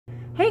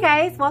Hey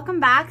guys, welcome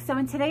back. So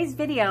in today's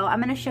video,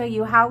 I'm going to show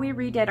you how we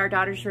redid our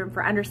daughter's room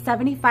for under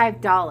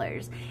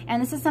 $75.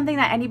 And this is something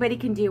that anybody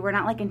can do. We're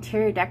not like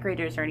interior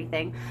decorators or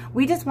anything.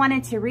 We just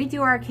wanted to redo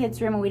our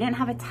kids' room and we didn't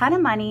have a ton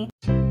of money.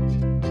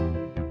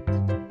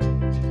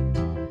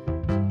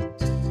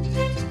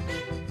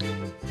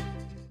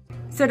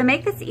 So to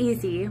make this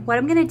easy, what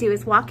I'm gonna do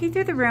is walk you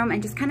through the room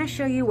and just kind of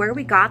show you where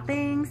we got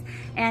things.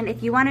 And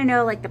if you wanna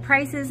know like the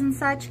prices and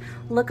such,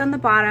 look on the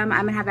bottom.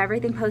 I'm gonna have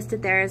everything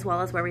posted there as well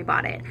as where we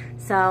bought it.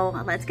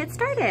 So let's get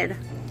started.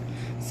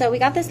 So we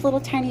got this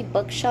little tiny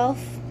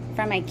bookshelf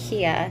from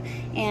Ikea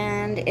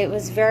and it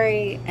was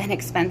very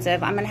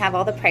inexpensive. I'm gonna have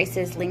all the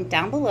prices linked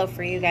down below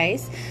for you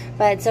guys.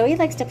 But Zoe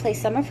likes to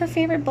place some of her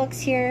favorite books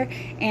here,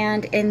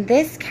 and in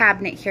this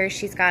cabinet here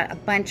she's got a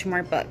bunch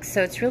more books.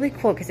 So it's really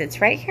cool because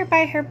it's right here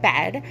by her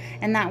bed,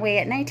 and that way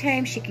at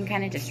nighttime she can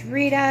kind of just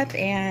read up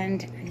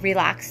and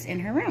relax in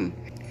her room.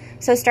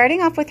 So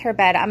starting off with her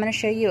bed, I'm gonna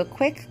show you a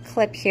quick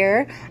clip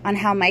here on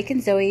how Mike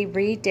and Zoe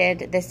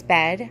redid this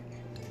bed.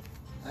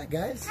 Hi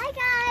guys. Hi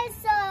guys,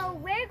 so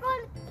we're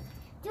going to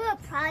do a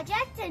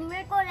project and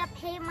we're going to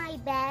paint my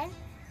bed,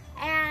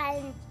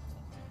 and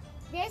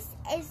this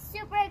is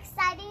super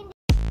exciting.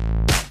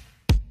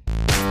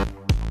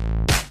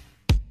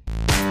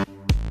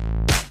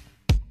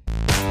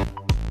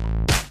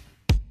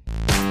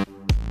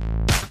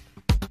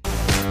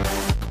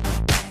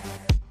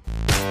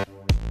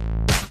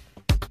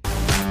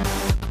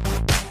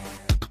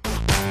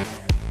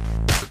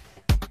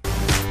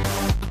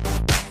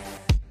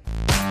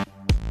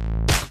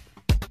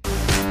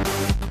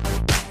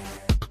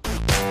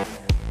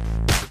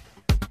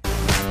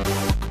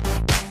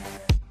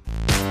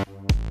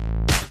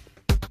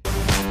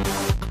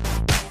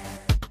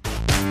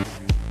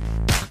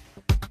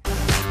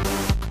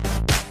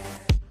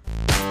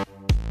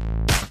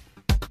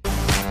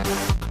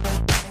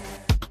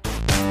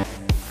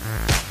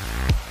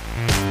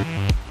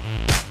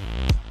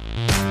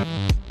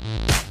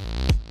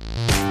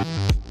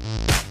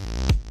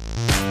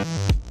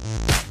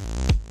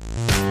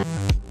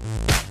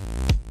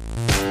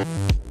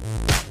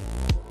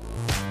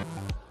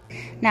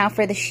 Now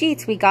for the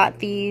sheets, we got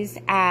these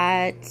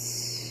at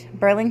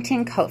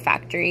Burlington Coat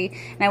Factory,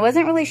 and I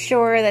wasn't really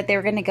sure that they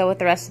were going to go with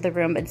the rest of the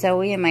room, but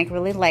Zoe and Mike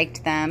really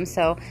liked them,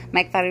 so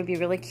Mike thought it would be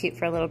really cute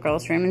for a little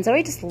girl's room, and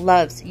Zoe just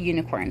loves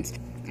unicorns.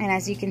 And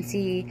as you can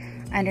see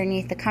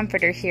underneath the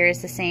comforter here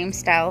is the same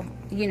style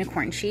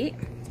unicorn sheet.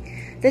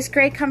 This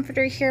gray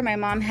comforter here, my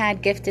mom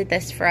had gifted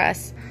this for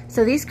us.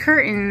 So these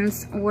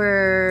curtains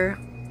were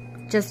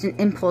just an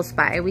impulse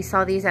buy. We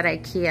saw these at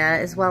Ikea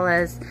as well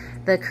as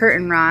the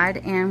curtain rod,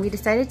 and we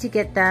decided to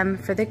get them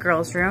for the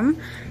girls' room.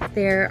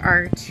 There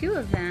are two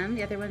of them,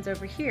 the other one's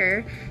over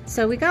here.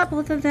 So we got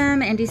both of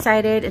them and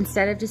decided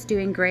instead of just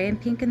doing gray and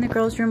pink in the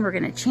girls' room, we're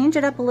gonna change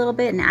it up a little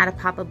bit and add a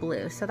pop of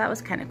blue. So that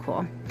was kind of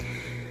cool.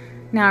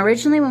 Now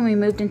originally when we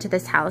moved into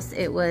this house,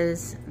 it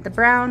was the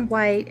brown,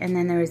 white, and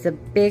then there was a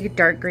big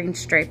dark green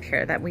stripe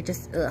here that we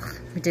just,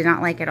 we did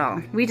not like at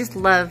all. We just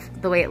love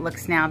the way it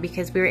looks now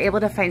because we were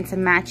able to find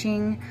some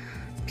matching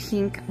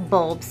pink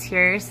bulbs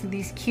here. So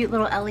these cute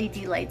little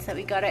LED lights that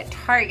we got at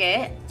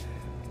Target.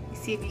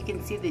 See if you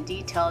can see the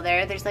detail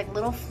there. There's like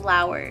little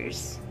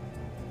flowers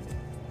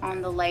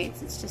on the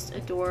lights. It's just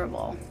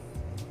adorable.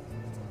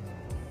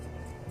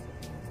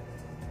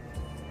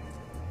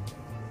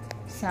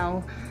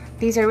 So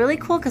these are really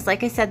cool because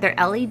like I said, they're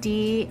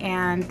LED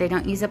and they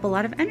don't use up a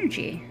lot of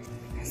energy.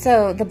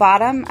 So the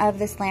bottom of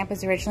this lamp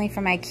was originally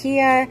from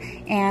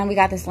Ikea, and we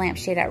got this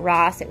lampshade at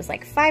Ross. It was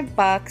like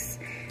 $5.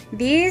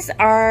 These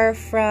are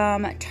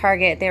from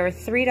Target. They were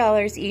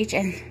 $3 each,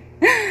 and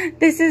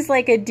this is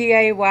like a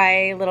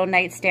DIY little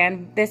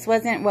nightstand. This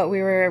wasn't what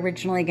we were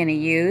originally gonna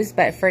use,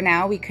 but for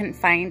now we couldn't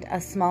find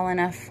a small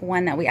enough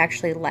one that we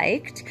actually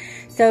liked.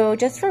 So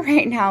just for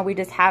right now, we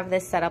just have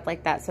this set up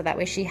like that, so that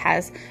way she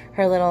has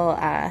her little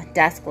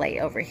desk light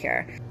over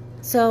here.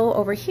 So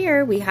over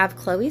here we have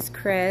Chloe's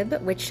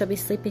crib, which she'll be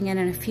sleeping in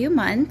a few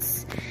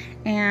months.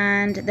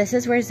 And this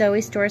is where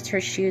Zoe stores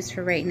her shoes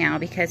for right now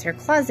because her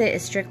closet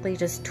is strictly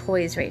just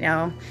toys right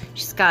now.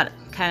 She's got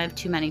kind of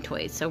too many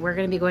toys, so we're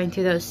gonna be going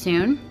through those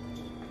soon.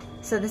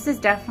 So this is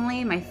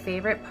definitely my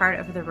favorite part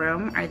of the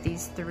room, are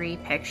these three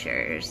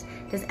pictures.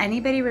 Does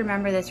anybody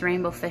remember this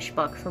rainbow fish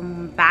book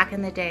from back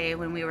in the day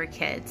when we were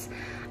kids?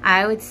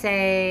 I would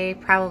say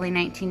probably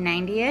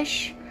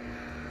 1990-ish,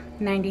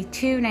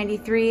 92,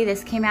 93,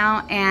 this came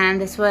out,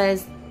 and this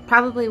was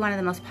probably one of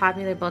the most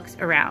popular books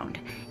around.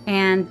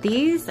 And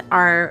these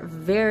are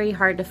very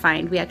hard to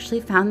find. We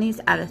actually found these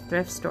at a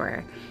thrift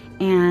store,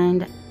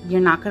 and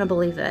you're not gonna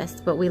believe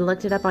this, but we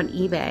looked it up on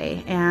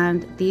eBay,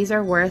 and these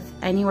are worth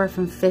anywhere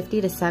from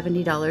 $50 to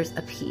 $70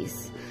 a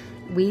piece.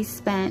 We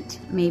spent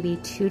maybe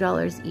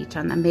 $2 each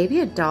on them, maybe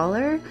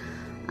 $1.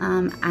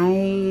 I'm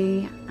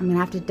gonna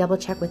have to double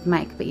check with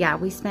Mike, but yeah,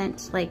 we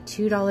spent like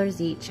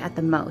 $2 each at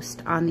the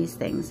most on these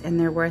things, and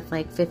they're worth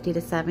like $50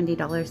 to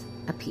 $70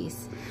 a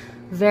piece.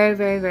 Very,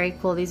 very, very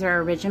cool. These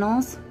are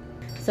originals.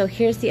 So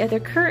here's the other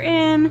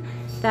curtain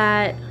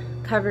that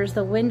covers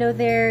the window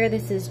there.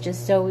 This is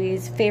just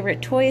Zoe's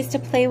favorite toys to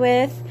play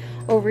with.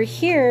 Over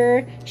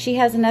here, she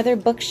has another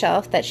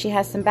bookshelf that she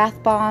has some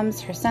bath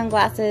bombs, her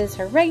sunglasses,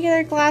 her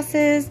regular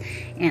glasses,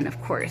 and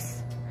of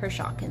course, her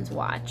Shawkins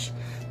watch.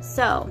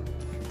 So,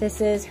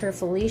 this is her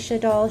Felicia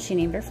doll. She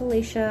named her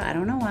Felicia, I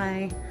don't know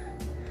why.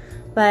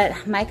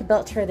 But Mike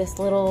built her this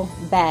little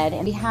bed,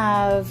 and we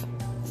have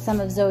some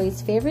of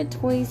Zoe's favorite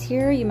toys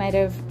here. You might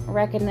have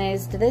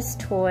recognized this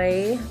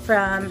toy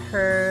from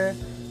her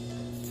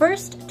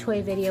first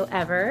toy video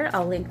ever.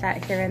 I'll link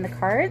that here in the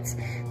cards.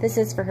 This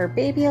is for her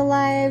baby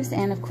alives,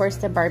 and of course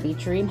the Barbie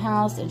dream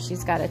house, and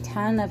she's got a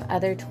ton of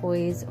other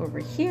toys over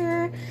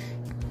here.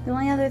 The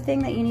only other thing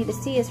that you need to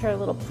see is her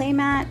little play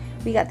mat.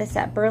 We got this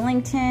at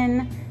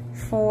Burlington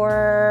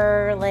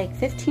for like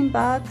 15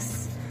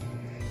 bucks.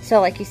 So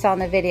like you saw in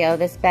the video,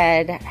 this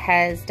bed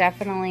has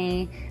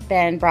definitely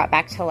been brought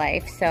back to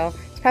life. So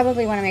it's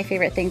probably one of my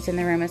favorite things in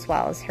the room as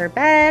well as her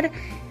bed.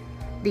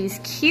 These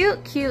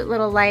cute, cute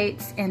little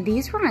lights, and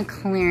these were on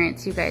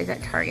clearance, you guys,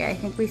 at Target. I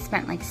think we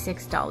spent like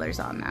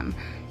 $6 on them.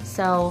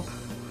 So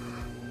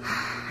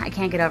I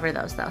can't get over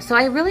those though. So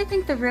I really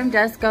think the room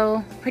does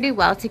go pretty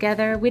well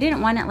together. We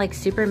didn't want it like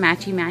super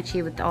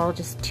matchy-matchy with all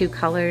just two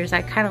colors.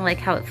 I kind of like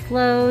how it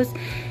flows.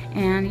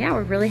 And yeah,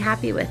 we're really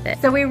happy with it.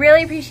 So we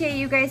really appreciate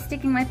you guys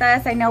sticking with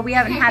us. I know we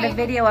haven't had a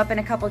video up in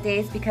a couple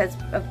days because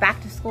of back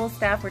to school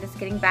stuff. We're just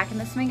getting back in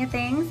the swing of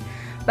things.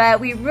 But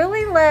we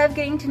really love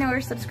getting to know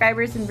our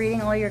subscribers and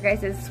reading all your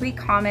guys' sweet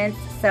comments.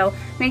 So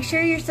make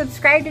sure you're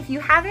subscribed if you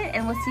haven't,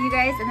 and we'll see you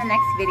guys in the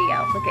next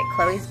video. Look at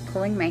Chloe's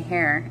pulling my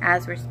hair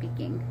as we're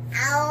speaking.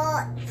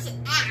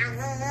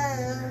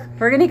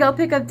 We're gonna go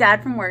pick up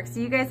Dad from work. So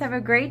you guys have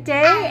a great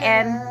day,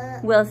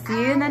 and we'll see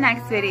you in the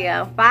next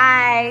video.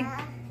 Bye.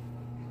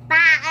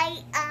 Bye.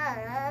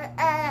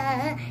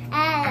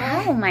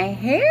 Ow, my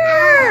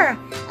hair.